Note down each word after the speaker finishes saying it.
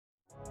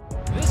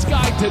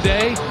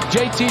today,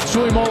 JT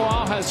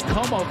Tuimoloau has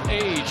come of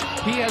age.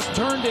 He has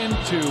turned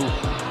into,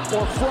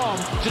 or from,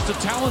 just a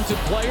talented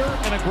player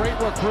and a great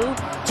recruit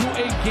to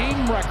a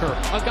game wrecker,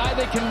 a guy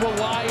they can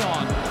rely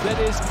on that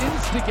is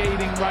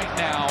instigating right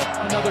now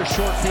another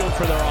short field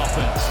for their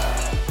offense.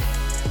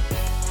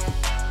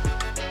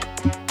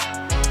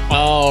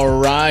 All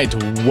right,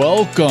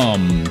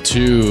 welcome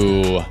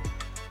to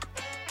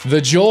the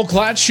Joel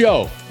Klatt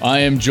Show. I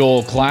am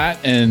Joel Klatt,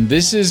 and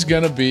this is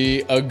going to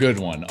be a good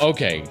one.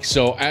 Okay,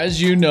 so as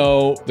you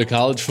know, the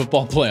college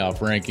football playoff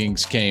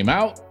rankings came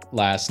out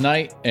last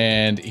night,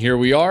 and here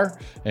we are,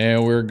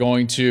 and we're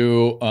going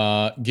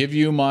to give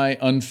you my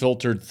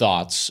unfiltered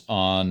thoughts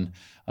on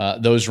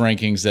those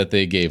rankings that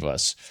they gave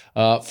us.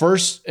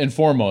 First and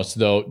foremost,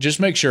 though, just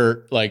make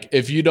sure,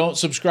 if you don't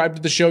subscribe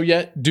to the show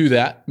yet, do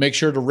that. Make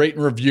sure to rate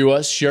and review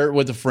us, share it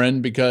with a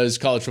friend, because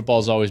college football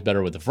is always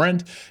better with a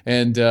friend.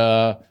 And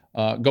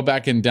go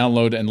back and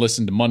download and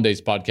listen to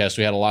Monday's podcast.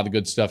 We had a lot of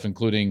good stuff,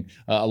 including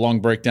a long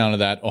breakdown of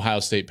that Ohio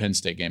State-Penn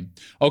State game.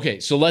 Okay,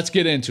 so let's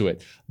get into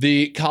it.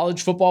 The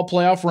college football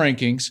playoff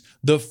rankings,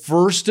 the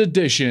first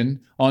edition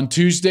on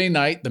Tuesday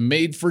night, the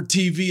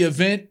made-for-TV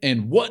event.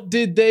 And what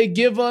did they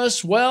give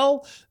us?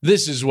 Well,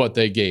 this is what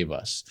they gave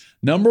us.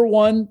 Number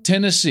 1,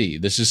 Tennessee.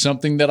 This is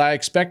something that I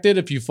expected.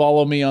 If you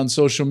follow me on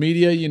social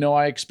media, you know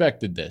I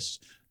expected this.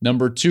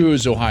 Number 2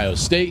 is Ohio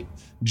State.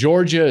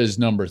 Georgia is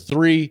number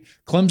 3,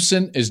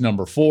 Clemson is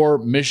number 4,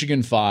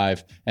 Michigan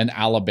 5, and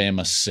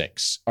Alabama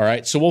 6. All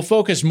right, so we'll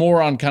focus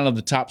more on kind of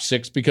the top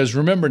 6, because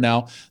remember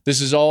now, this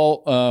is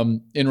all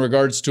in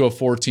regards to a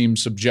 4-team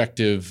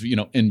subjective,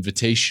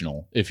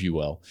 invitational, if you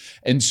will.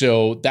 And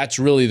so that's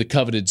really the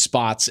coveted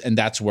spots, and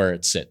that's where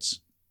it sits.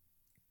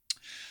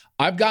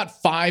 I've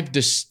got 5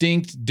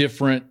 distinct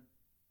different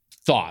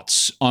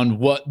thoughts on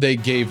what they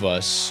gave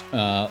us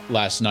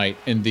last night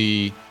in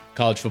the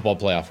college football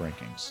playoff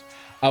rankings.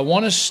 I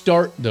want to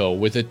start, though,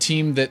 with a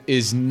team that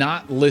is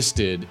not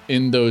listed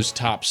in those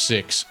top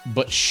 6,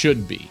 but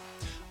should be.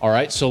 All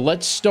right, so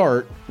let's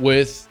start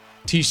with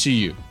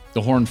TCU,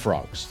 the Horned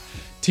Frogs.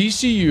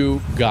 TCU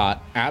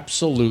got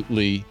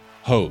absolutely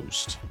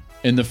hosed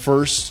in the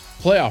first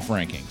playoff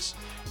rankings.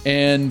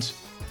 And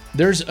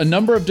there's a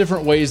number of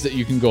different ways that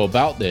you can go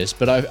about this,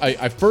 but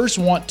I first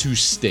want to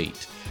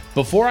state,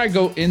 before I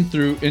go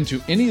into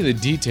any of the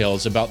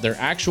details about their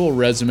actual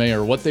resume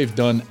or what they've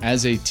done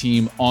as a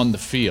team on the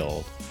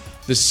field,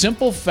 the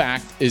simple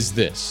fact is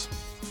this.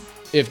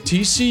 If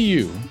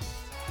TCU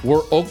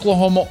were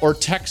Oklahoma or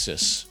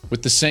Texas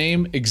with the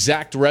same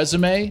exact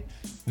resume,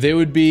 they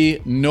would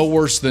be no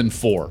worse than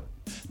 4.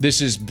 This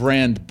is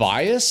brand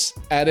bias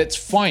at its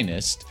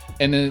finest,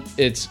 and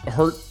it's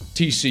hurt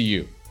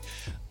TCU.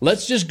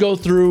 Let's just go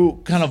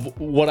through kind of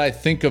what I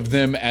think of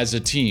them as a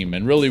team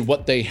and really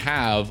what they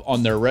have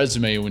on their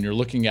resume when you're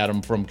looking at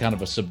them from kind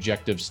of a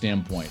subjective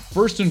standpoint.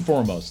 First and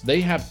foremost, they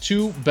have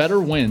 2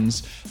 better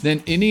wins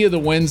than any of the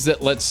wins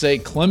that, let's say,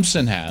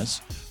 Clemson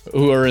has,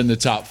 who are in the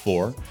top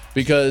 4,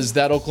 because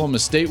that Oklahoma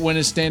State win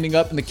is standing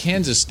up and the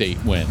Kansas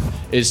State win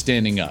is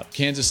standing up.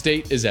 Kansas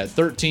State is at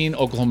 13,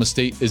 Oklahoma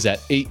State is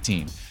at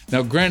 18.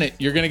 Now, granted,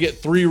 you're going to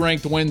get 3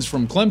 ranked wins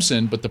from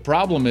Clemson, but the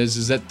problem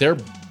is that they're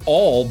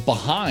all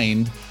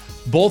behind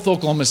both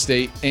Oklahoma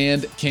State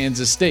and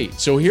Kansas State.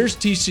 So here's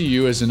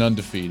TCU as an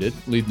undefeated,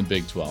 leading the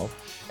Big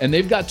 12, and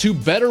they've got 2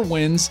 better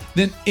wins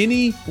than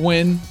any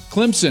win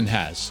Clemson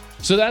has.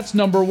 So that's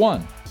number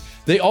 1.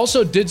 They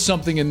also did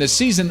something in this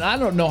season. I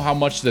don't know how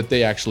much that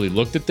they actually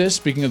looked at this,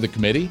 speaking of the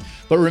committee,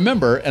 but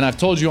remember, and I've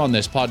told you on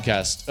this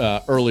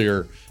podcast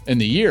earlier in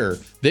the year,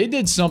 they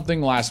did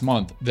something last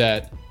month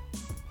that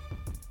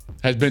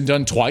has been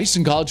done twice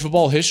in college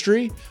football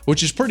history,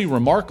 which is pretty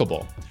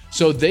remarkable.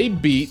 So they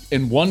beat,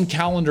 in one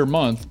calendar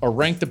month, a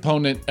ranked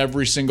opponent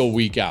every single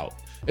week out.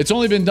 It's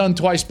only been done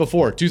twice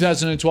before,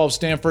 2012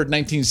 Stanford,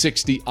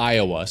 1960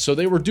 Iowa. So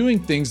they were doing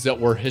things that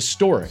were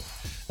historic.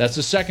 That's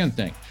the second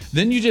thing.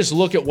 Then you just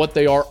look at what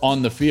they are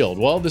on the field.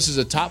 Well, this is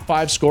a top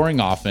 5 scoring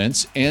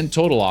offense and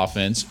total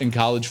offense in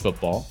college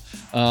football.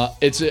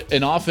 It's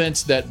an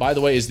offense that, by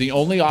the way, is the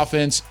only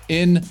offense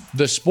in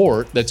the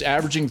sport that's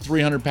averaging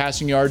 300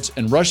 passing yards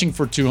and rushing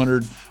for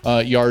 200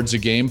 yards a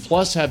game,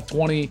 plus have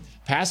 20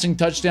 passing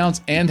touchdowns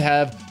and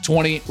have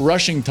 20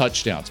 rushing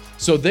touchdowns.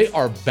 So they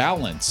are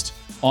balanced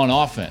on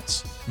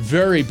offense,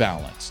 very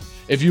balanced.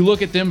 If you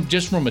look at them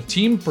just from a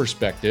team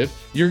perspective,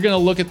 you're going to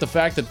look at the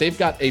fact that they've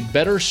got a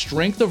better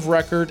strength of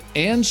record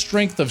and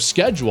strength of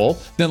schedule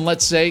than,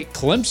 let's say,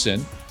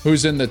 Clemson,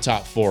 who's in the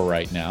top 4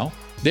 right now.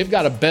 They've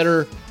got a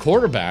better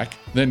quarterback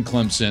than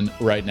Clemson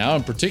right now,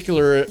 in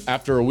particular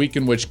after a week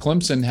in which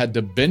Clemson had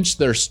to bench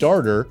their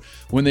starter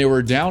when they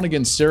were down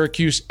against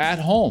Syracuse at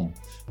home.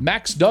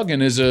 Max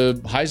Duggan is a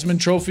Heisman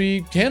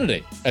Trophy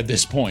candidate at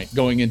this point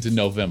going into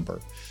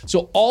November.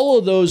 So all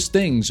of those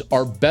things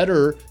are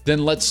better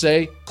than, let's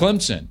say,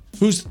 Clemson,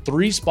 who's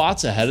 3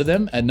 spots ahead of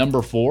them at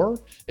number 4.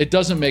 It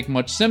doesn't make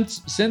much sense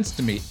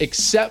to me,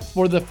 except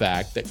for the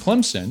fact that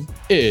Clemson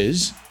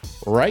is,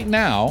 right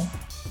now,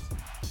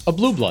 a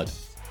blue blood.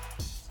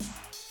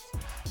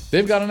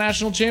 They've got a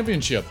national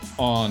championship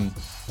on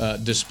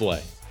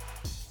display.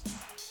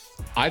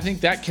 I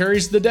think that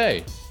carries the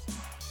day.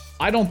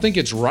 I don't think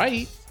it's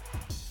right.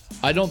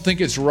 I don't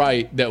think it's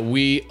right that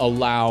we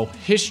allow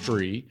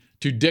history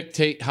to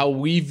dictate how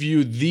we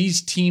view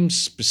these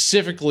teams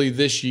specifically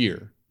this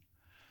year.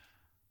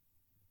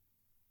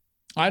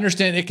 I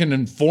understand it can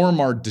inform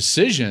our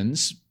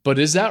decisions, but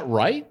is that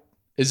right?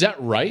 Is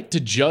that right to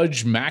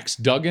judge Max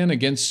Duggan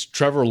against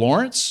Trevor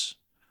Lawrence?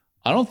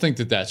 I don't think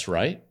that that's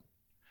right.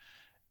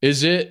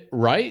 Is it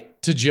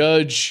right to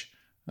judge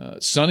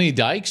Sonny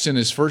Dykes in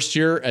his first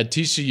year at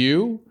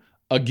TCU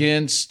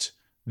against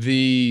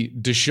the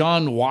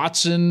Deshaun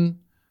Watson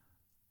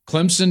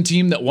Clemson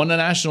team that won a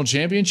national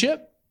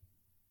championship?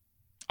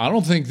 I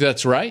don't think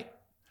that's right.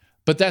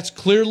 But that's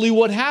clearly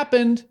what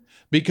happened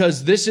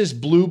because this is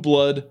blue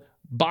blood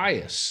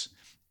bias.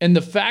 And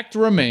the fact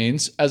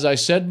remains, as I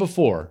said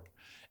before,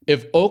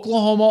 if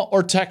Oklahoma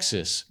or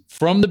Texas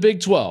from the Big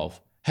 12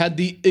 had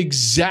the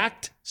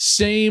exact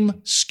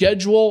same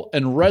schedule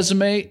and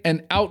resume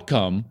and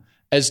outcome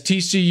as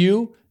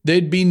TCU,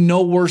 they'd be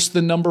no worse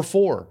than number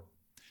 4.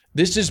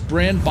 This is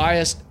brand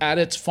biased at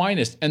its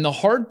finest. And the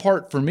hard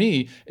part for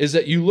me is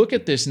that you look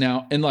at this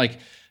now and like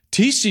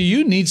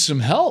TCU needs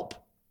some help.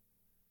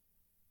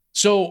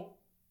 So,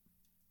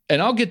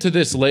 and I'll get to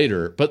this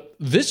later, but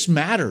this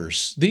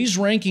matters. These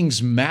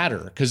rankings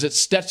matter because it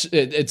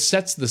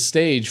sets the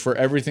stage for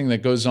everything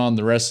that goes on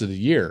the rest of the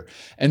year.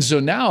 And so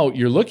now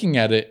you're looking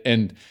at it,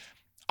 and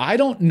I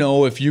don't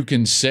know if you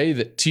can say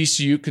that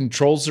TCU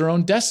controls their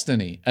own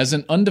destiny as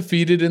an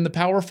undefeated in the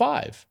Power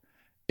 5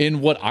 in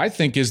what I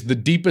think is the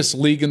deepest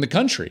league in the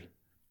country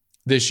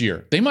this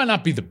year. They might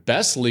not be the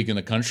best league in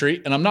the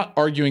country, and I'm not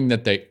arguing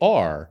that they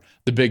are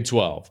the Big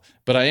 12,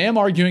 but I am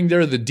arguing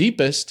they're the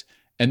deepest.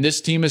 And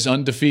this team is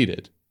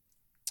undefeated,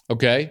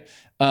 okay?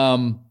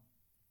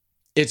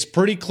 It's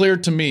pretty clear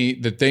to me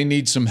that they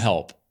need some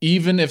help,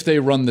 even if they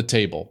run the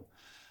table.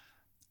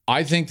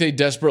 I think they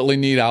desperately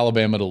need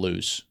Alabama to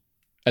lose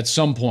at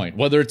some point,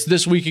 whether it's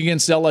this week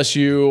against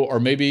LSU or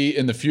maybe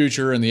in the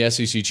future in the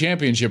SEC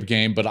championship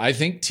game. But I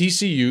think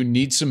TCU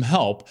needs some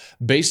help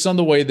based on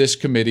the way this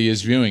committee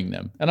is viewing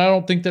them. And I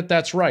don't think that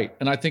that's right.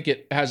 And I think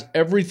it has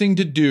everything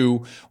to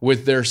do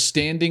with their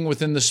standing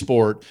within the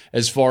sport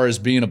as far as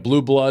being a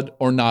blue blood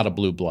or not a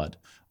blue blood.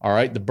 All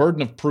right. The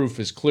burden of proof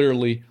is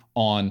clearly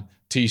on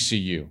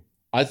TCU.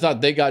 I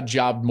thought they got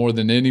jobbed more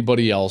than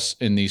anybody else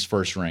in these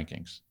first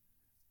rankings.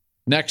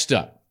 Next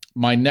up,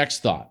 my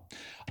next thought.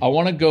 I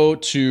want to go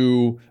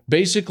to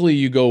basically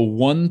you go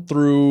 1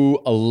 through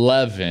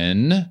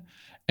 11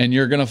 and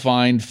you're going to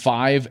find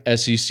 5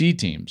 SEC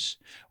teams,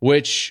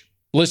 which,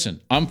 listen,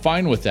 I'm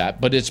fine with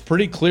that, but it's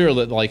pretty clear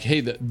that like, hey,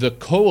 the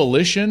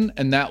coalition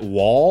and that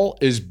wall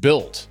is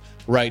built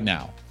right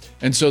now.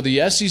 And so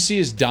the SEC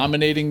is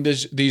dominating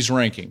these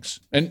rankings.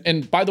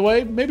 And by the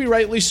way, maybe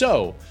rightly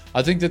so.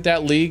 I think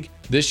that league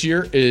this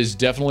year is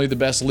definitely the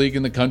best league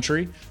in the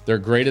country. They're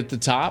great at the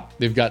top.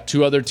 They've got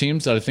 2 other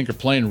teams that I think are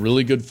playing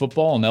really good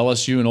football, in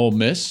LSU and Ole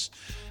Miss.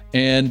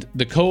 And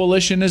the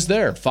coalition is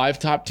there.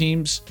 5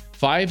 teams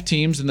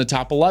in the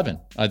top 11,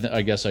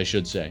 I guess I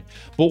should say.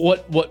 But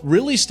what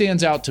really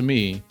stands out to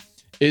me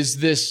is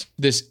this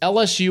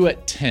LSU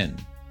at 10.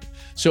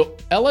 So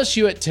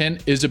LSU at 10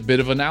 is a bit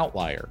of an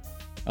outlier.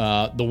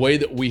 The way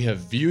that we have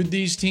viewed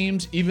these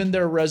teams, even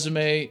their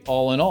resume,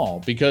 all in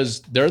all,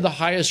 because they're the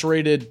highest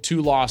rated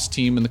 2-loss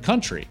team in the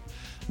country.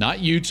 Not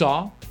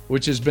Utah,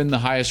 which has been the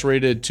highest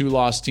rated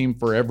 2-loss team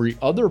for every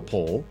other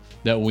poll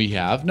that we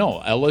have.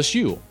 No,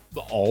 LSU,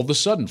 all of a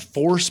sudden,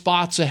 4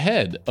 spots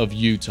ahead of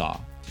Utah.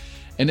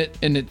 And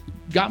it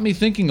got me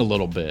thinking a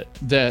little bit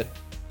that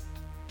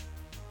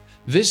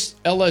this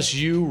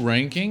LSU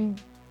ranking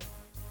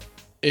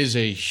is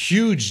a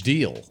huge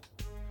deal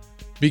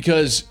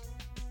because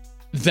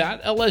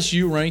that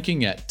LSU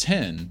ranking at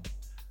 10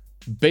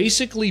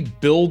 basically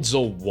builds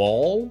a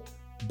wall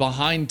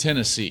behind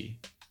Tennessee.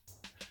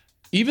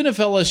 Even if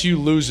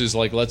LSU loses,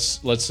 like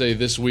let's say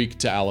this week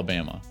to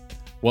Alabama.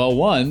 Well,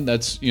 one,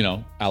 that's,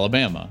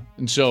 Alabama.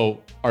 And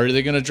so are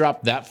they going to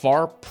drop that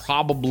far?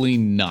 Probably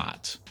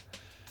not.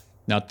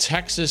 Now,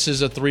 Texas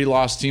is a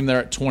 3-loss team. They're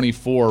at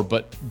 24,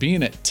 but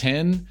being at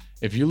 10,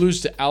 if you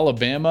lose to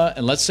Alabama,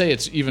 and let's say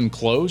it's even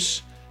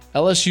close,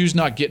 LSU's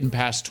not getting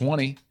past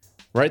 20.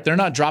 Right? They're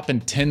not dropping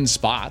 10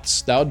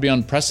 spots. That would be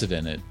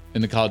unprecedented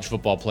in the college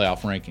football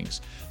playoff rankings.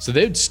 So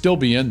they'd still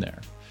be in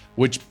there,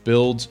 which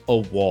builds a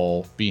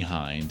wall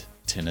behind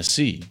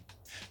Tennessee.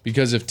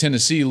 Because if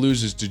Tennessee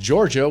loses to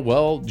Georgia,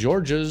 well,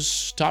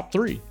 Georgia's top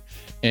 3.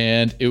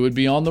 And it would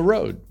be on the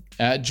road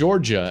at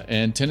Georgia.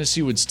 And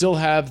Tennessee would still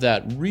have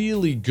that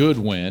really good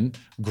win,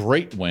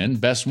 great win,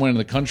 best win in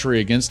the country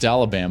against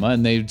Alabama.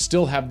 And they'd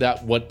still have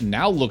that what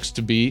now looks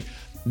to be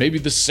maybe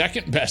the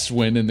second best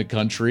win in the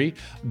country,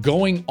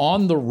 going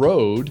on the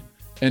road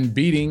and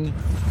beating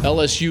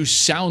LSU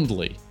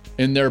soundly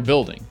in their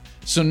building.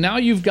 So now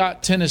you've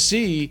got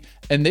Tennessee,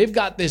 and they've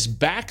got this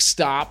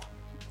backstop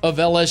of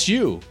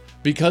LSU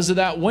because of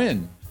that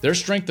win. Their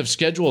strength of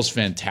schedule is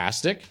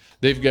fantastic.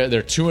 They're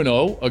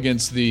 2-0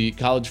 against the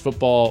college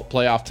football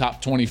playoff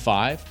top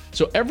 25.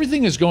 So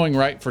everything is going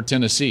right for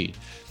Tennessee.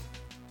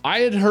 I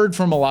had heard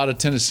from a lot of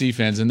Tennessee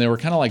fans, and they were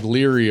kind of like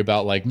leery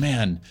about like,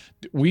 man,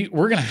 we're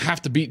going to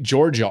have to beat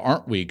Georgia,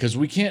 aren't we? Because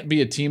we can't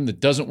be a team that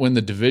doesn't win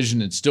the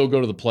division and still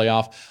go to the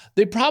playoff.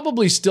 They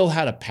probably still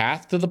had a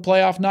path to the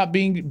playoff not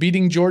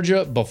beating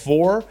Georgia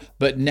before,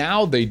 but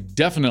now they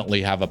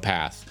definitely have a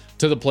path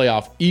to the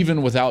playoff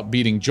even without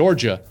beating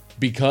Georgia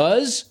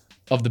because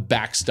of the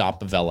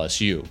backstop of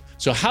LSU.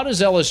 So how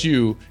does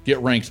LSU get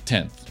ranked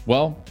 10th?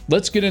 Well,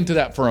 let's get into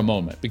that for a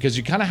moment because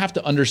you kind of have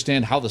to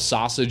understand how the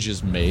sausage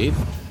is made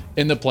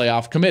in the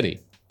playoff committee.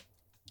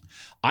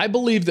 I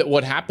believe that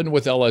what happened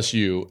with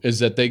LSU is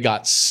that they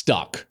got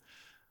stuck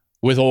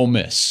with Ole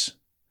Miss.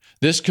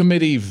 This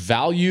committee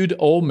valued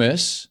Ole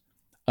Miss.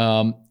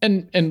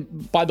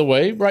 And by the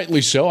way,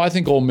 rightly so. I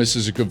think Ole Miss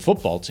is a good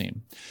football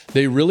team.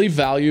 They really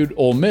valued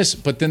Ole Miss,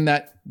 but then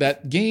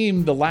that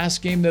game, the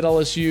last game that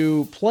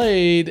LSU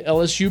played,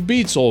 LSU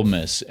beats Ole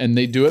Miss, and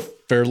they do it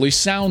fairly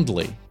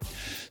soundly.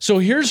 So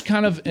here's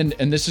kind of, and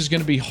this is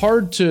going to be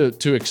hard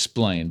to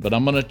explain, but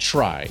I'm going to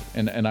try,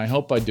 and I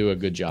hope I do a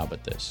good job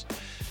at this.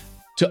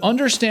 To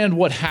understand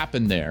what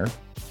happened there,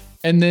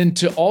 and then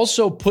to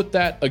also put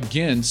that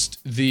against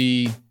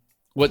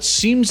what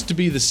seems to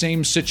be the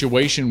same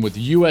situation with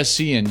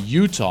USC and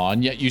Utah,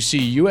 and yet you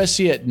see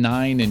USC at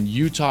 9 and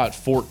Utah at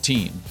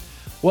 14.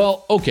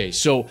 Well, okay,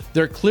 so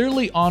they're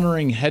clearly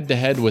honoring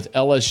head-to-head with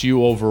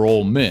LSU over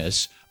Ole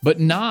Miss, but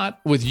not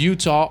with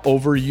Utah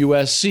over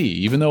USC,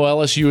 even though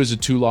LSU is a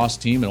 2-loss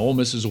team and Ole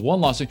Miss is a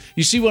 1-loss team.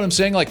 You see what I'm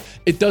saying? Like,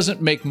 it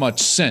doesn't make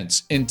much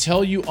sense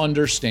until you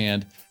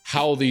understand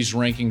how these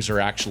rankings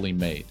are actually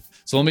made.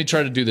 So let me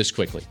try to do this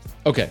quickly.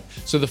 Okay,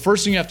 so the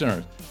first thing you have to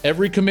know,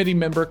 every committee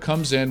member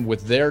comes in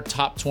with their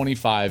top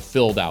 25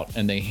 filled out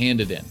and they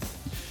hand it in.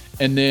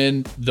 And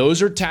then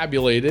those are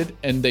tabulated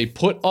and they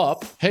put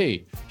up,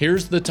 hey,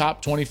 here's the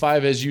top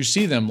 25 as you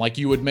see them, like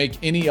you would make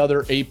any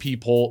other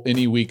AP poll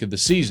any week of the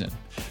season.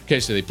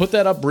 Okay, so they put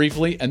that up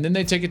briefly and then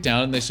they take it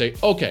down and they say,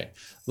 okay,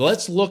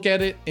 let's look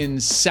at it in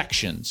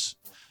sections.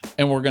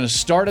 And we're going to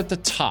start at the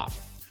top.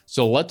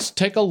 So let's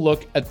take a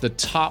look at the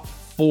top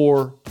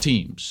 4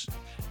 teams.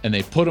 And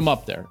they put them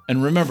up there.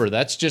 And remember,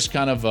 that's just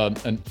kind of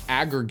an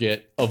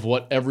aggregate of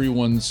what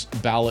everyone's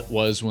ballot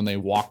was when they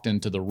walked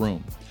into the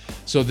room.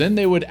 So then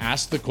they would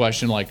ask the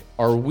question like,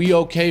 are we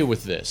okay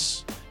with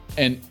this?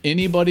 And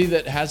anybody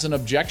that has an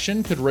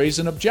objection could raise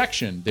an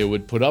objection. They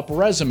would put up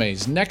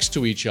resumes next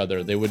to each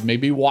other. They would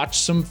maybe watch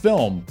some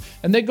film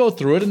and they go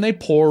through it and they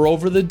pore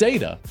over the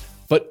data,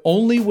 but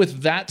only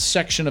with that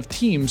section of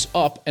teams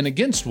up and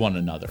against one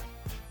another.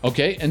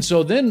 Okay, and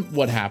so then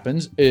what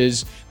happens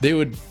is they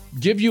would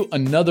give you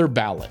another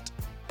ballot.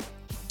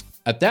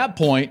 At that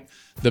point,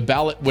 the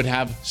ballot would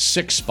have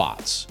 6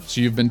 spots.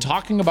 So you've been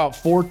talking about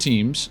 4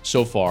 teams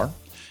so far,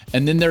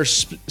 and then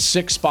there's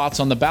 6 spots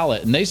on the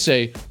ballot, and they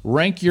say,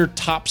 rank your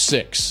top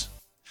 6.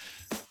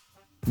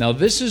 Now,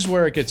 this is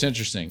where it gets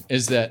interesting,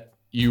 is that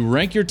you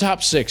rank your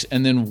top 6,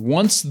 and then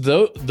once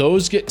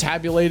those get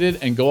tabulated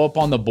and go up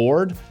on the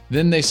board,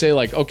 then they say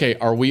like, okay,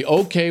 are we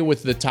okay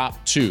with the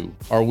top 2?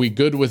 Are we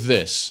good with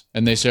this?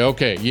 And they say,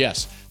 okay,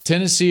 yes,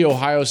 Tennessee,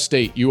 Ohio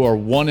State, you are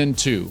 1 and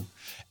 2.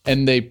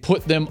 And they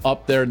put them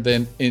up there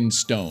then in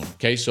stone.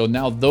 Okay, so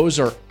now those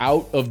are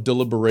out of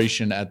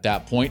deliberation at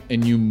that point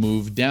and you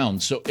move down.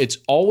 So it's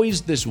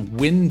always this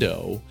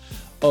window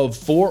of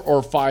 4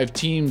 or 5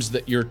 teams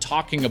that you're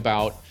talking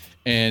about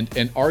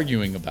and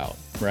arguing about,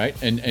 right?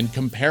 And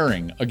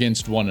comparing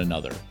against one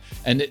another.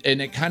 And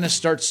it kind of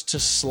starts to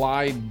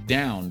slide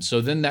down.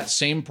 So then that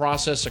same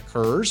process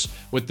occurs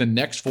with the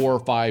next 4 or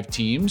 5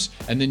 teams,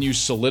 and then you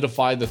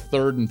solidify the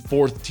 3rd and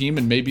 4th team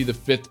and maybe the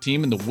 5th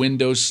team, and the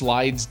window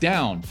slides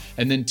down.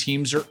 And then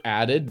teams are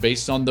added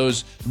based on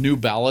those new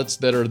ballots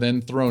that are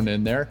then thrown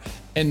in there.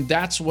 And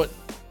that's what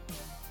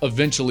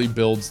eventually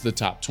builds the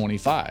top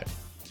 25.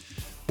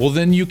 Well,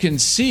 then you can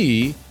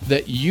see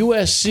that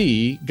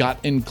USC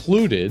got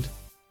included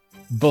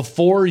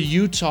before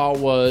Utah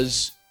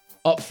was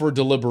up for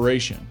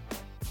deliberation.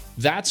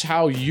 That's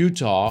how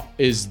Utah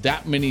is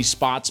that many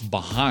spots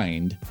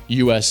behind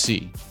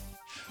USC.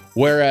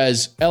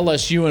 Whereas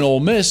LSU and Ole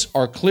Miss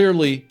are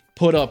clearly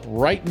put up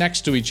right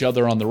next to each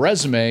other on the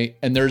resume,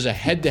 and there's a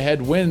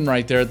head-to-head win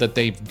right there that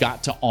they've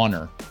got to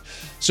honor.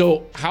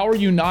 So how are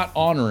you not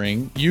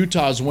honoring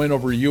Utah's win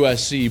over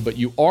USC, but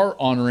you are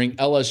honoring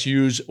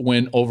LSU's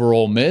win over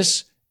Ole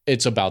Miss?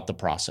 It's about the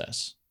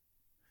process.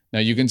 Now,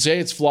 you can say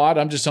it's flawed.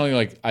 I'm just telling you,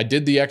 like, I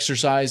did the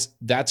exercise.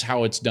 That's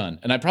how it's done.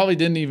 And I probably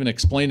didn't even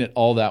explain it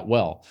all that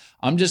well.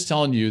 I'm just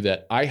telling you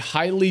that I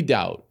highly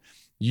doubt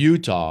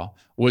Utah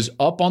was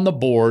up on the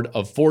board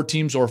of 4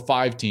 teams or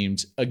 5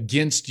 teams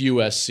against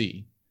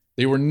USC.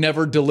 They were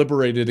never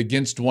deliberated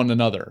against one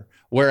another,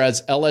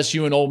 whereas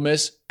LSU and Ole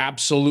Miss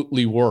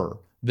absolutely were.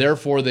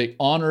 Therefore, they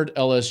honored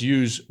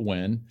LSU's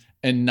win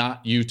and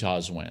not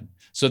Utah's win.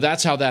 So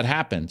that's how that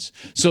happens.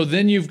 So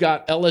then you've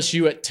got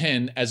LSU at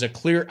 10 as a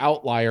clear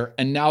outlier,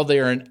 and now they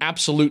are an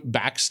absolute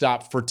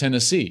backstop for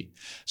Tennessee.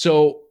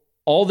 So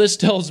all this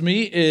tells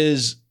me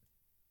is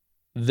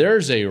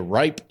there's a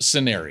ripe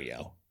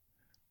scenario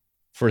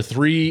for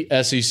 3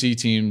 SEC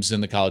teams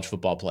in the college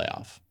football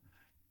playoff.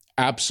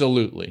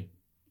 Absolutely.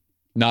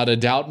 Not a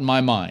doubt in my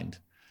mind.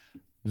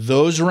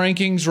 Those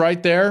rankings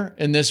right there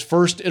in this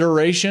first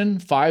iteration,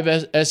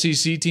 5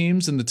 SEC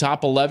teams in the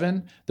top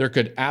 11, there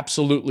could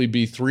absolutely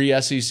be 3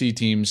 SEC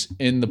teams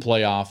in the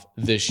playoff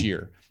this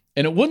year.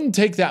 And it wouldn't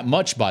take that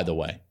much, by the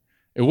way.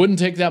 It wouldn't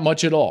take that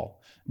much at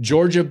all.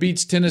 Georgia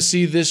beats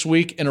Tennessee this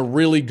week in a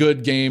really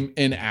good game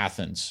in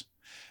Athens.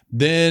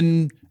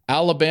 Then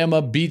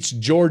Alabama beats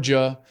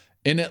Georgia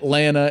in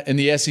Atlanta in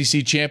the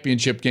SEC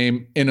championship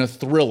game in a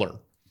thriller.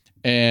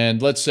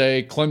 And let's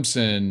say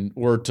Clemson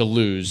were to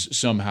lose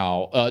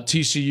somehow,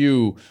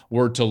 TCU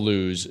were to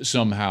lose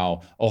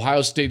somehow,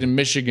 Ohio State and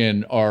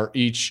Michigan are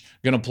each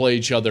going to play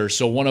each other,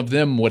 so one of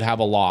them would have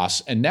a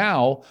loss. And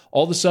now,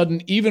 all of a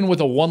sudden, even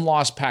with a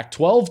one-loss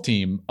Pac-12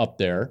 team up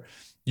there,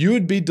 you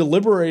would be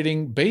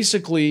deliberating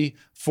basically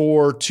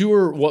for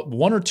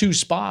 1 or 2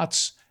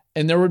 spots,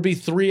 and there would be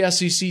 3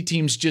 SEC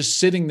teams just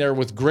sitting there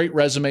with great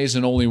resumes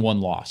and only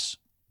 1 loss.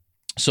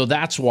 So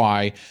that's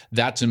why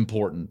that's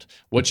important.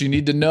 What you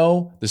need to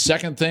know, the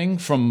second thing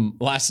from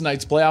last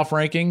night's playoff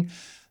ranking,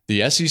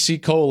 the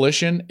SEC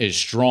coalition is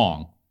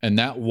strong, and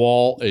that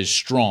wall is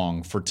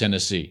strong for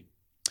Tennessee.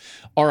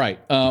 All right,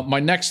 my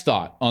next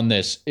thought on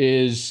this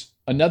is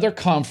another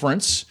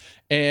conference,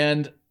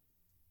 and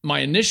my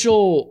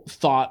initial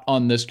thought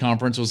on this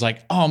conference was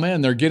like, oh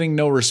man, they're getting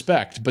no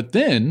respect. But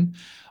then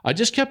I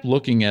just kept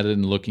looking at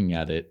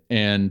it,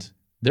 and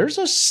there's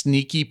a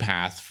sneaky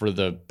path for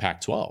the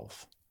Pac-12.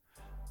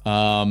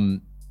 I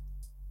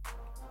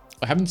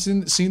haven't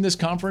seen this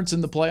conference in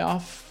the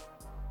playoff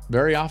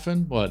very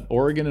often.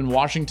 Oregon and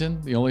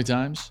Washington, the only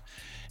times.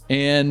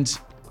 And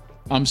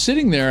I'm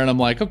sitting there and I'm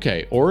like,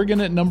 okay, Oregon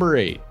at number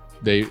 8,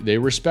 they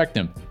respect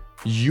them.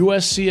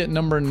 USC at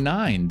number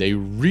 9, they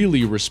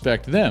really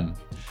respect them.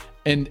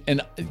 And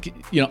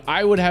you know,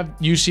 I would have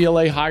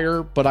UCLA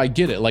higher, but I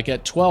get it. Like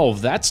at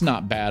 12, that's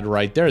not bad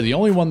right there. The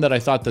only one that I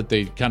thought that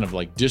they kind of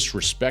like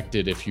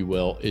disrespected, if you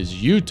will,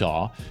 is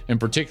Utah, in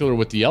particular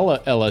with the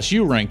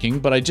LSU ranking.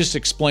 But I just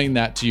explained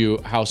that to you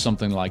how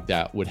something like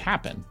that would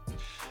happen.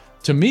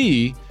 To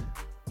me,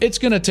 it's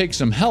going to take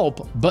some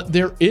help, but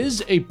there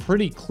is a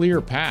pretty clear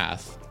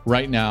path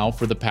right now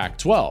for the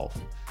Pac-12.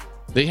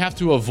 They have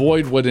to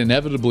avoid what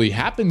inevitably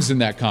happens in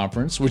that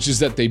conference, which is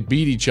that they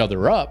beat each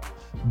other up.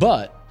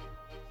 But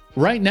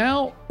right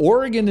now,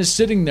 Oregon is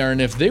sitting there, and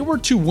if they were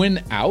to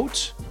win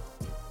out,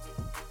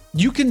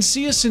 you can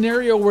see a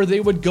scenario where they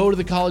would go to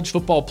the college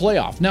football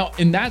playoff. Now,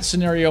 in that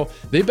scenario,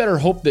 they better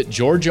hope that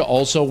Georgia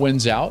also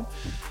wins out,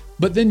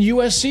 but then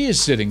USC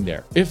is sitting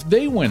there. If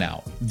they win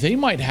out, they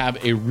might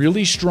have a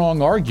really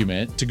strong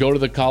argument to go to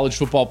the college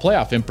football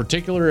playoff, in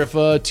particular if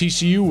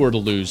TCU were to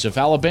lose, if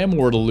Alabama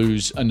were to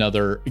lose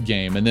another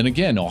game, and then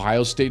again,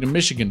 Ohio State and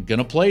Michigan going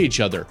to play each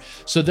other.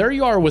 So there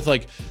you are with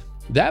like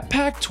that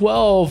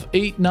Pac-12,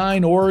 8,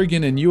 9,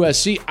 Oregon, and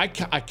USC, I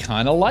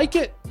kind of like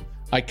it.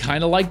 I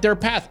kind of like their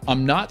path.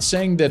 I'm not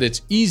saying that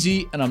it's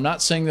easy, and I'm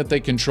not saying that they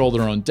control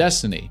their own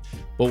destiny.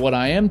 But what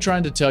I am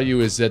trying to tell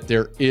you is that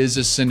there is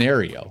a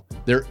scenario.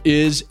 There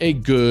is a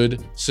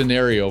good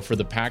scenario for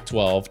the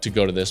Pac-12 to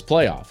go to this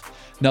playoff.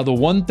 Now, the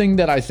one thing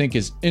that I think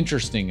is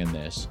interesting in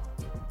this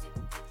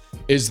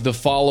is the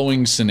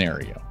following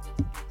scenario.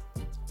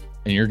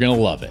 And you're going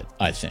to love it,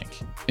 I think.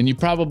 And you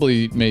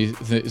probably may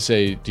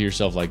say to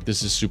yourself, like,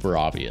 this is super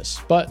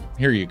obvious. But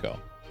here you go.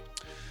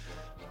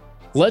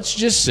 Let's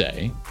just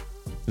say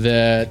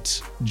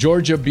that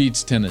Georgia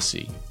beats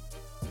Tennessee.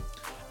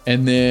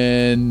 And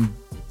then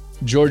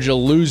Georgia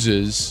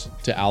loses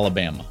to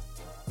Alabama.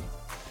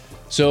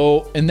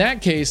 So in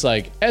that case,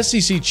 like,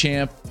 SEC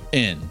champ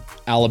in,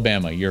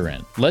 Alabama, you're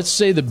in. Let's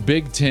say the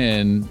Big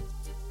Ten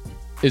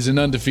is an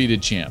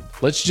undefeated champ.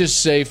 Let's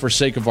just say, for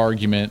sake of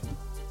argument,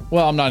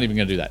 well, I'm not even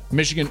going to do that.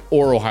 Michigan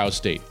or Ohio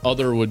State.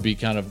 Other would be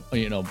kind of,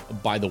 you know,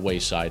 by the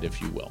wayside,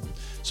 if you will.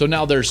 So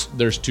now there's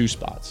 2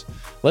 spots.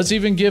 Let's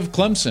even give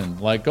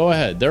Clemson, like, go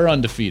ahead. They're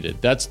undefeated.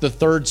 That's the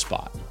 3rd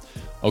spot.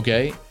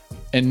 Okay?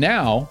 And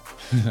now,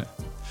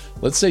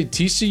 let's say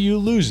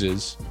TCU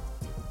loses,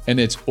 and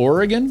it's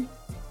Oregon,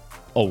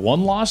 a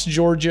 1-loss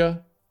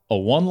Georgia, a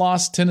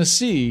 1-loss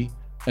Tennessee,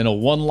 and a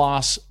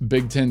 1-loss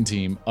Big Ten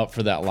team up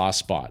for that last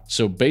spot.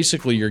 So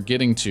basically, you're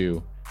getting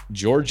to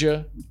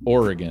Georgia,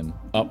 Oregon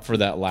up for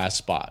that last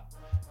spot.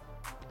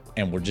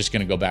 And we're just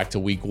going to go back to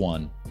week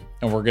 1.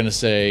 And we're going to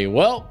say,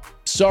 well,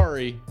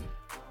 sorry,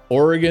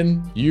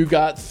 Oregon, you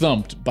got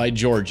thumped by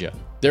Georgia.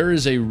 There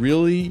is a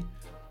really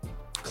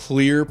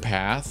clear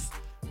path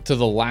to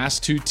the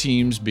last 2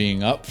 teams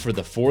being up for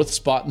the 4th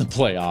spot in the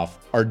playoff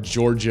are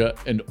Georgia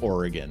and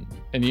Oregon.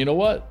 And you know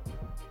what?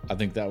 I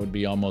think that would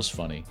be almost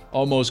funny,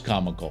 almost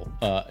comical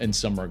in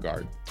some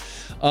regard.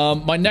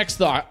 My next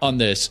thought on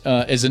this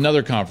is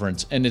another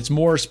conference, and it's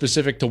more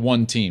specific to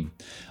one team.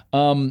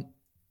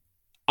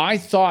 I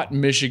thought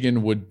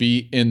Michigan would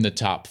be in the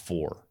top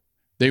 4.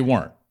 They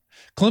weren't.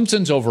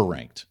 Clemson's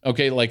overranked.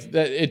 Okay, like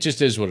that, it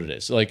just is what it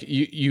is. Like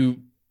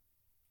you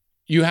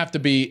have to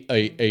be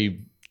a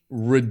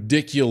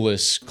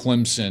ridiculous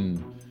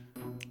Clemson,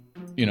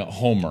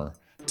 homer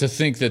to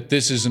think that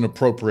this is an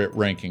appropriate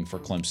ranking for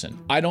Clemson.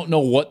 I don't know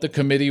what the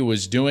committee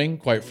was doing,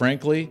 quite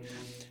frankly,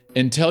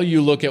 until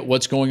you look at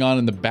what's going on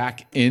in the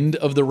back end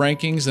of the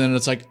rankings. And then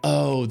it's like,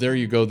 oh, there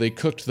you go. They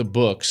cooked the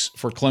books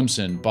for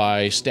Clemson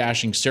by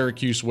stashing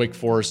Syracuse, Wake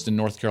Forest, and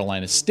North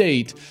Carolina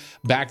State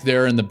back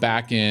there in the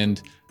back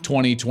end,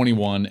 20,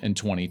 21, and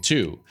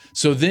 22.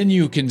 So then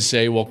you can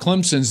say, well,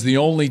 Clemson's the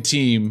only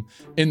team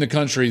in the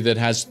country that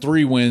has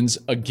 3 wins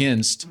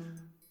against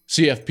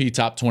CFP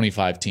top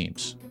 25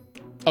 teams.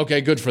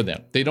 Okay, good for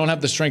them. They don't have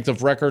the strength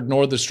of record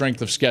nor the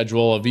strength of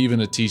schedule of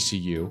even a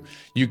TCU.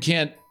 You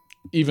can't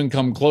even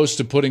come close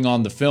to putting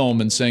on the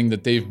film and saying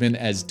that they've been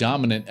as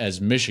dominant as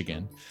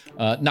Michigan.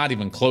 Not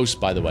even close,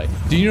 by the way.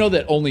 Do you know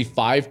that only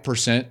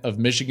 5% of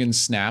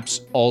Michigan's snaps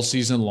all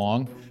season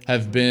long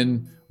have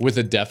been with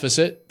a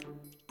deficit?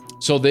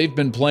 So they've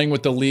been playing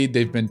with the lead.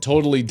 They've been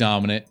totally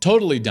dominant,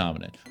 totally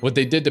dominant. What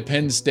they did to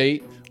Penn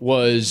State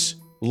was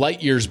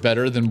light years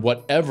better than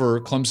whatever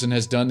Clemson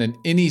has done in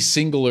any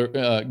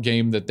singular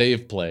game that they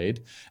have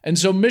played. And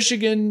so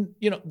Michigan,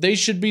 they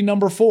should be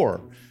number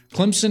 4.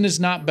 Clemson is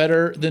not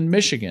better than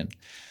Michigan.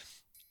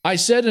 I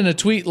said in a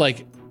tweet,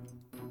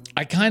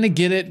 I kind of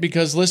get it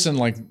because, listen,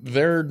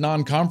 their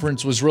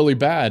non-conference was really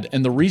bad.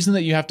 And the reason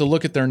that you have to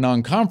look at their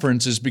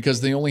non-conference is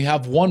because they only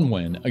have 1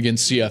 win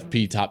against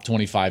CFP top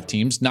 25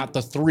 teams, not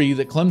the 3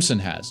 that Clemson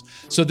has.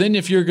 So then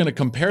if you're going to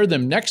compare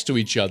them next to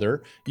each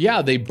other,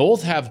 yeah, they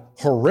both have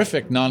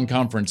horrific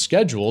non-conference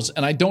schedules.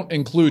 And I don't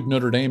include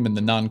Notre Dame in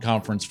the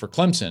non-conference for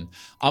Clemson.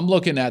 I'm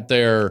looking at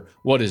their,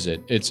 what is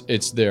it?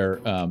 It's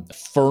their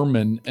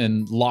Furman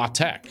and La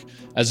Tech,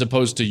 as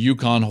opposed to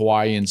UConn,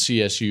 Hawaii, and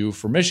CSU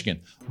for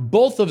Michigan.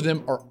 Both of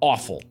them are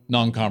awful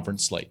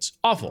non-conference slates.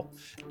 Awful.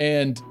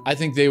 And I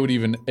think they would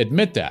even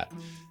admit that.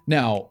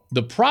 Now,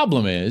 the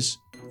problem is,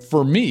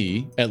 for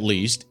me at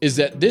least, is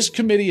that this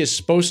committee is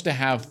supposed to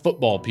have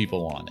football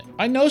people on it.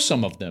 I know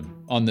some of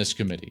them on this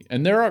committee.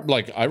 And there are,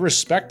 I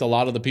respect a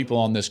lot of the people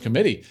on this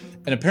committee.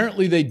 And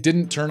apparently they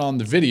didn't turn on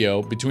the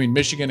video between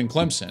Michigan and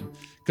Clemson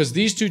because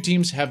these 2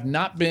 teams have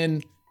not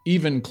been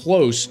even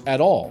close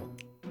at all.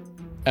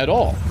 At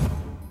all.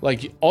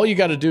 All you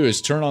got to do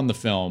is turn on the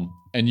film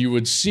and you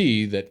would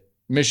see that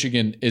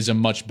Michigan is a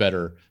much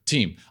better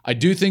team. I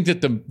do think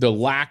that the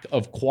lack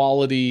of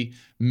quality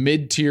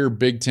mid-tier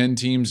Big Ten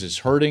teams is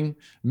hurting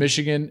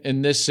Michigan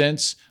in this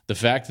sense. The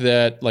fact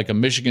that a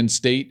Michigan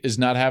State is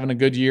not having a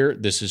good year,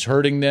 this is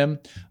hurting them.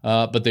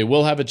 But they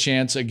will have a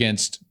chance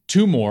against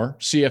 2 more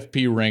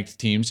CFP ranked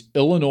teams,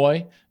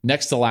 Illinois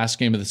next to last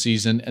game of the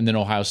season, and then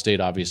Ohio State,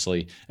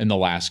 obviously, in the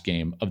last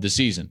game of the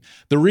season.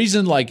 The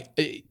reason,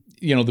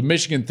 the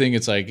Michigan thing,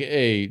 it's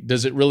hey,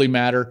 does it really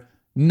matter?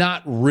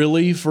 Not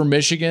really for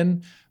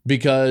Michigan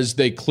because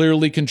they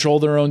clearly control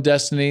their own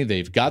destiny.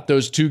 They've got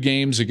those 2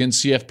 games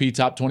against CFP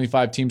top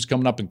 25 teams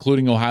coming up,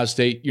 including Ohio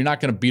State. You're not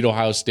going to beat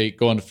Ohio State,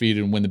 go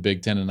undefeated, and win the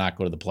Big Ten and not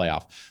go to the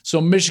playoff. So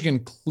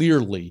Michigan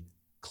clearly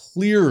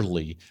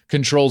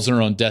controls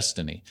their own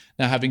destiny.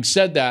 Now, having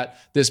said that,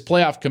 this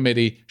playoff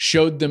committee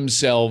showed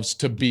themselves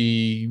to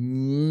be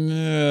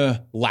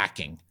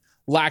lacking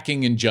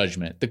in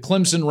judgment. The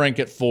Clemson rank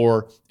at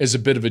 4 is a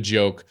bit of a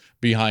joke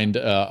behind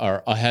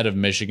or ahead of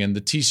Michigan.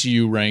 The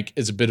TCU rank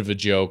is a bit of a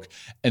joke,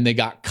 and they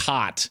got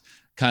caught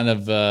kind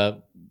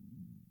of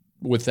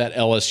with that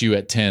LSU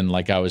at 10,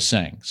 like I was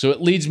saying. So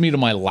it leads me to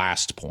my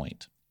last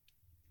point,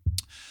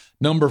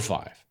 number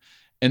 5,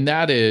 and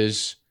that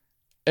is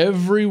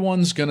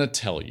everyone's going to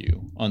tell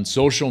you on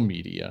social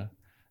media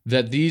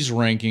that these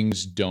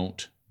rankings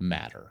don't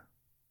matter.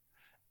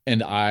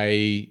 And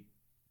I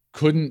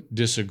couldn't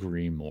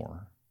disagree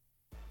more.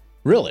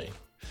 Really.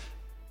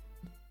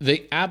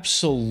 They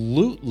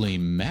absolutely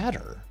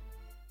matter.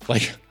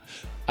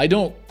 I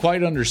don't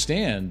quite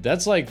understand.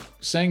 That's like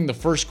saying the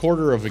first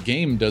quarter of a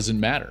game doesn't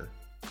matter.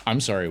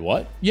 I'm sorry,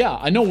 what? Yeah,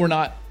 I know we're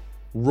not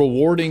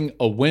rewarding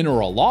a win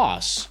or a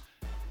loss,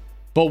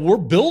 but we're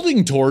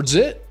building towards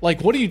it.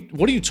 What are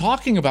you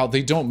talking about?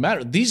 They don't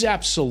matter. These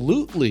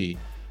absolutely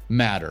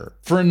matter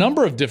for a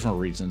number of different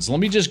reasons. Let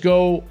me just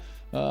go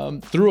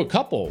through a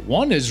couple.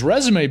 One is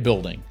resume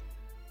building.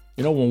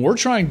 When we're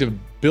trying to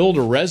build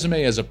a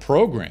resume as a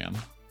program,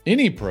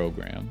 any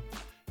program,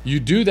 you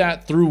do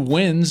that through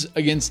wins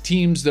against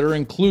teams that are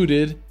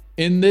included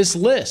in this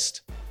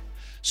list.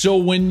 So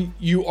when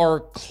you are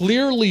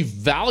clearly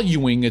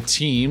valuing a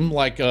team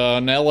like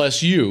an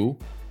LSU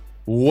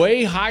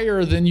way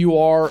higher than you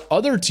are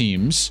other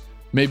teams,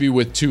 maybe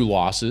with 2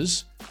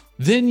 losses,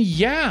 then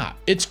yeah,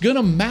 it's going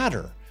to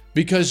matter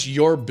because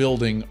you're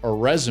building a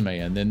resume.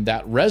 And then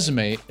that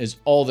resume is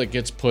all that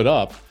gets put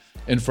up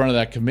in front of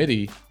that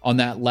committee on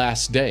that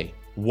last day.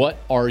 What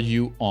are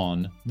you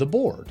on the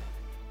board?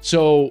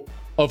 So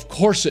of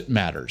course it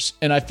matters.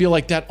 And I feel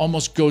like that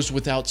almost goes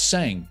without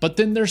saying. But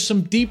then there's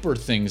some deeper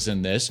things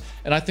in this.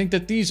 And I think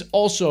that these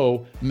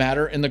also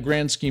matter in the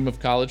grand scheme of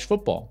college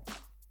football.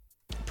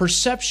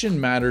 Perception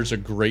matters a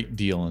great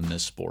deal in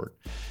this sport.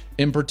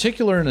 In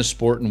particular, in a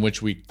sport in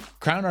which we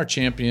crown our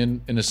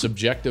champion in a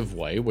subjective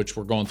way, which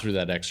we're going through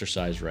that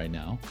exercise right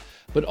now.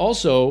 But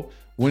also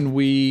when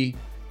we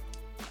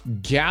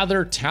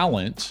gather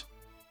talent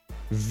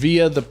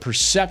via the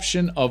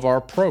perception of our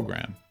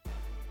program.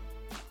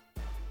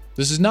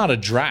 This is not a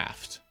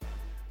draft.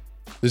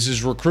 This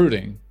is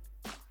recruiting.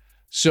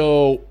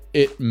 So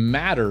it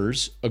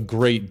matters a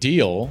great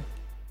deal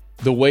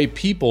the way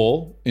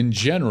people in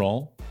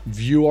general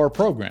view our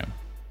program,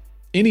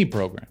 any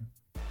program.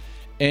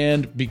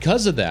 And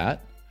because of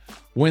that,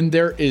 when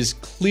there is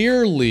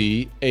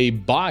clearly a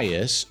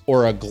bias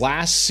or a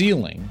glass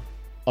ceiling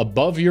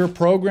above your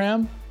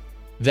program,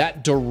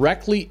 that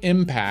directly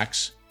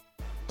impacts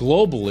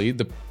globally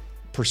the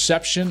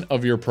perception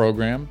of your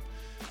program,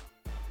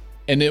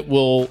 and it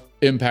will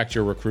impact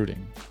your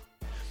recruiting.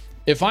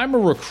 If I'm a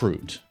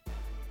recruit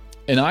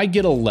and I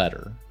get a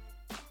letter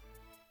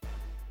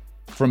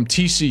from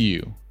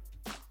TCU,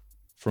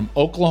 from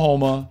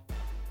Oklahoma,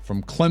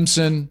 from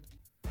Clemson,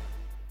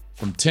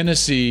 from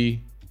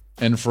Tennessee,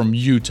 and from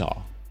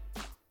Utah,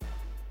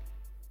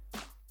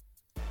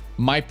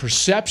 my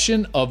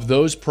perception of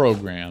those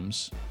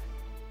programs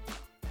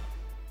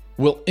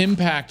will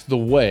impact the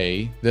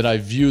way that I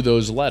view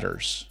those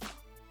letters.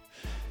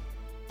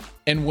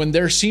 And when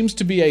there seems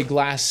to be a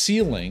glass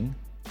ceiling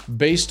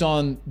based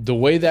on the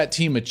way that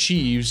team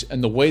achieves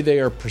and the way they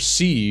are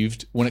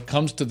perceived when it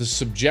comes to the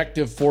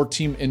subjective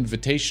 4-team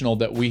invitational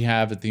that we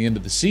have at the end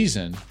of the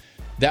season,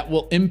 that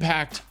will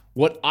impact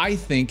what I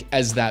think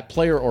as that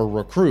player or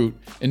recruit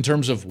in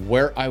terms of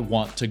where I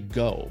want to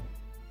go.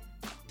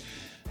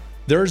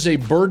 There's a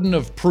burden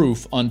of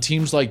proof on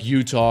teams like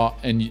Utah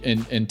and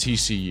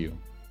TCU.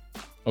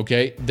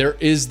 Okay, there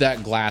is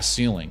that glass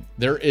ceiling.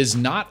 There is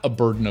not a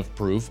burden of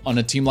proof on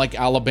a team like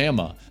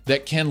Alabama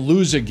that can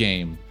lose a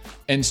game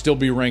and still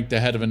be ranked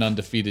ahead of an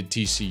undefeated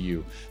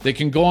TCU. They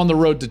can go on the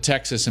road to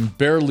Texas and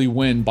barely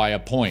win by a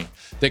point.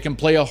 They can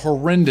play a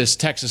horrendous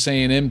Texas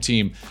A&M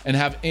team and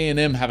have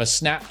A&M have a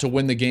snap to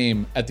win the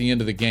game at the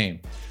end of the game.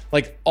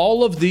 Like,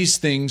 all of these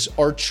things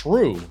are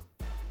true.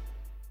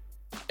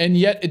 And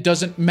yet it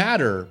doesn't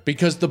matter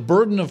because the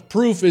burden of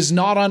proof is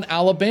not on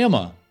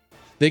Alabama.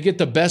 They get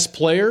the best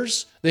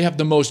players. They have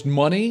the most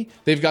money.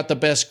 They've got the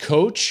best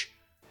coach.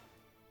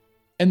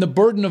 And the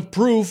burden of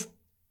proof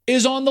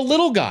is on the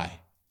little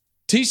guy,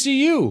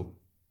 TCU.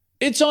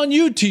 It's on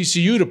you,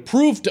 TCU, to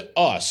prove to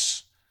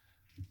us,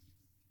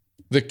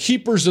 the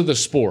keepers of the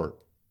sport,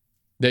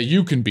 that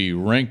you can be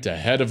ranked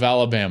ahead of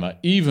Alabama,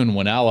 even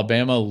when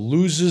Alabama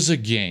loses a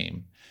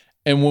game.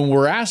 And when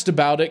we're asked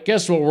about it,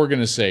 guess what we're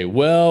going to say?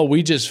 Well,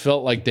 we just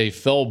felt like they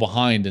fell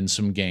behind in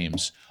some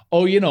games.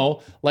 Oh, you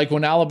know, like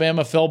when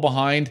Alabama fell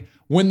behind,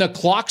 when the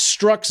clock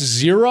struck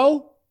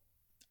 0,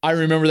 I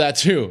remember that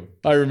too.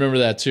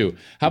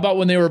 How about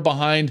when they were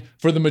behind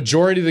for the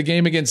majority of the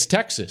game against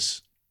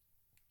Texas?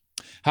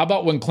 How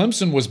about when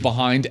Clemson was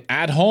behind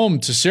at home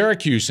to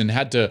Syracuse and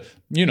had to,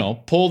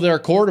 pull their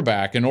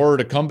quarterback in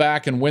order to come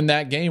back and win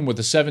that game with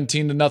a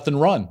 17-0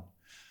 run?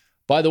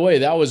 By the way,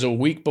 that was a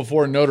week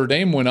before Notre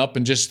Dame went up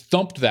and just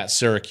thumped that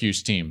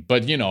Syracuse team.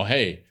 But,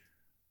 hey,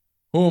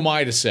 who am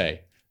I to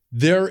say?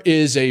 There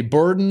is a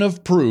burden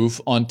of proof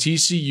on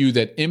TCU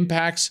that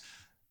impacts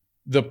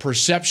the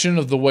perception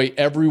of the way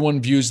everyone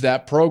views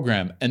that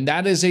program. And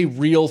that is a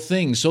real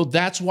thing. So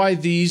that's why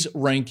these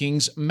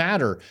rankings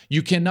matter.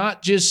 You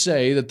cannot just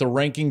say that the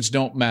rankings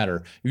don't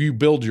matter. You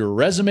build your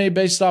resume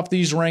based off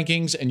these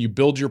rankings and you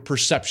build your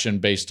perception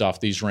based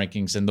off these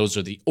rankings. And those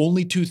are the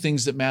only two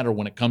things that matter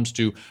when it comes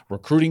to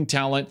recruiting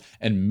talent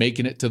and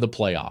making it to the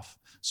playoff.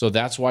 So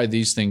that's why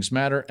these things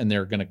matter, and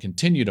they're going to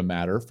continue to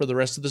matter for the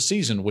rest of the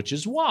season, which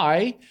is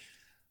why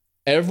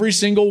every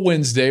single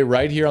Wednesday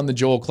right here on the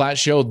Joel Klatt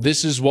Show,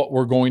 this is what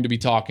we're going to be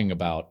talking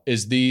about,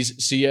 is these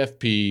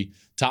CFP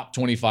Top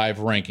 25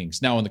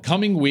 rankings. Now, in the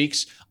coming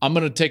weeks, I'm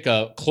going to take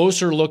a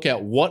closer look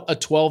at what a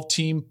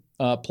 12-team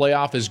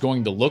playoff is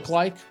going to look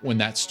like when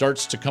that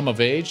starts to come of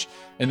age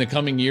in the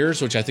coming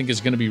years, which I think is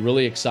going to be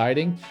really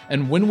exciting.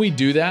 And when we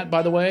do that,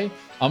 by the way,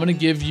 I'm going to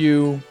give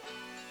you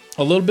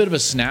a little bit of a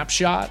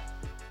snapshot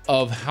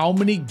of how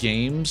many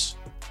games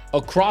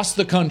across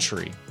the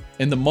country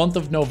in the month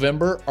of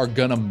November are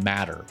going to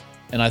matter.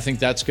 And I think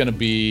that's going to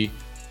be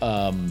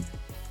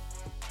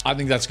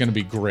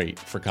great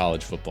for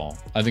college football.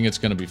 I think it's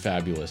going to be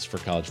fabulous for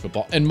college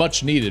football, and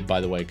much needed,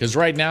 by the way, because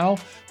right now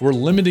we're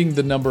limiting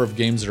the number of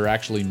games that are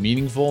actually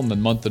meaningful in the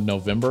month of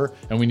November,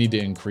 and we need to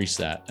increase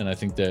that. And I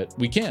think that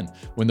we can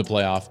when the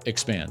playoff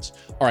expands.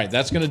 All right,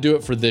 that's going to do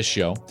it for this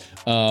show.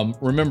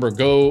 Remember,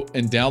 go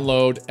and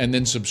download and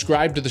then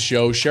subscribe to the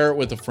show, share it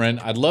with a friend.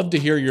 I'd love to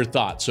hear your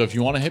thoughts. So if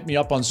you want to hit me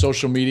up on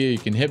social media, you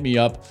can hit me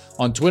up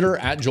on Twitter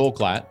at Joel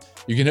Klatt.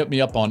 You can hit me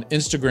up on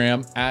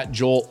Instagram at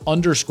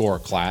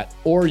Joel_Klatt,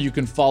 or you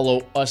can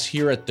follow us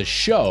here at the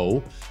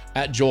show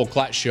at Joel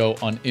Klatt Show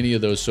on any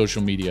of those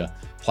social media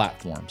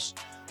platforms.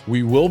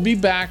 We will be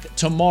back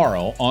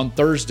tomorrow on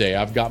Thursday.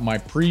 I've got my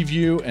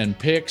preview and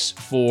picks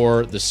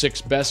for the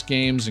 6 best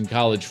games in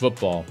college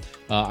football.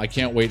 I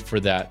can't wait for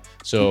that,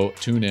 so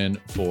tune in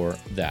for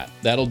that.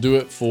 That'll do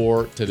it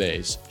for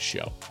today's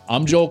show.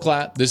 I'm Joel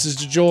Klatt. This is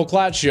the Joel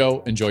Klatt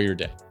Show. Enjoy your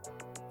day.